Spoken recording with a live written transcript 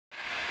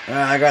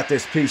I got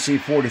this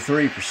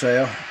PC43 for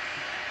sale.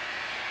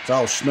 It's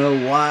all snow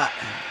white.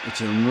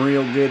 It's in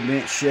real good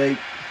mint shape.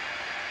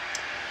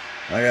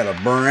 I got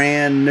a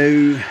brand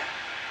new,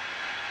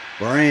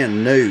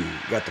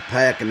 got the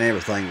pack and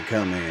everything to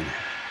come in.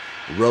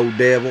 Road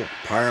Devil,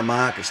 power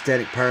mic,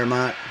 static power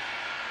mic.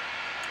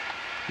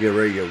 Get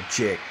ready to go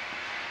check.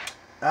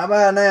 How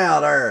about now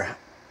there?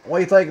 What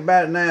do you think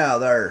about it now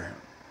there,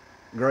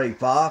 Gray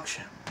Fox?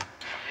 Yeah,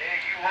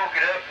 you woke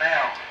it up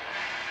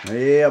now.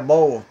 Yeah,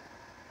 boy.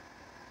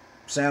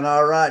 Sound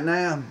all right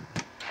now?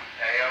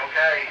 Hey,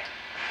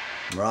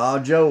 okay. Raw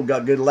Joe,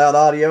 got good loud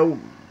audio? Good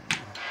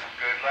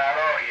loud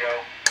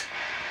audio.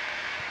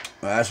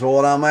 That's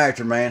what I'm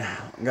after, man.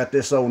 I got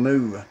this old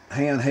new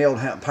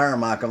handheld power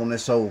mic on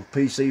this old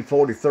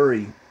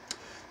PC43.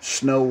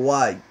 Snow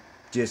White.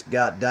 Just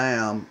got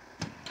down.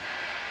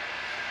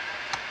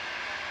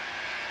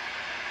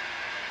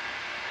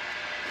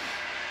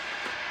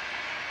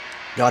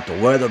 Got the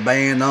weather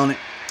band on it,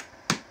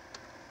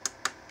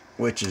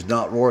 which is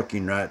not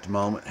working right at the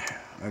moment.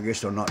 I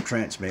guess they're not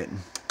transmitting.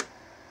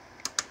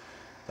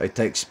 They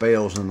take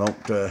spells and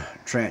don't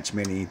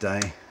transmit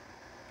anything.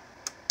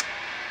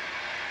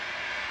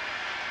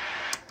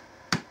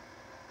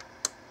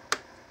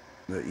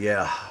 But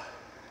yeah,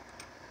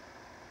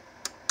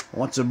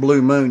 once a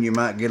blue moon you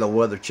might get a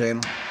weather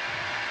channel.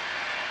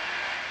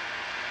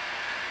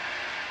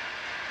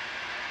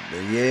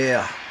 But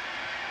yeah,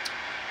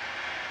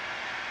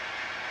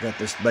 got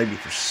this baby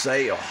for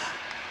sale.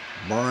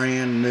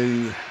 Brand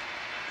new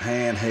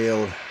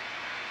handheld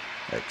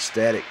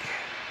ecstatic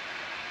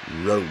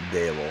Road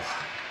Devil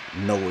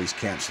noise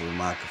canceling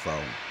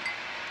microphone.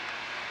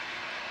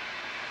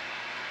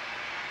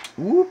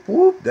 Whoop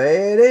whoop,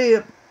 there it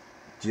is.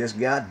 Just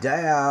got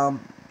down.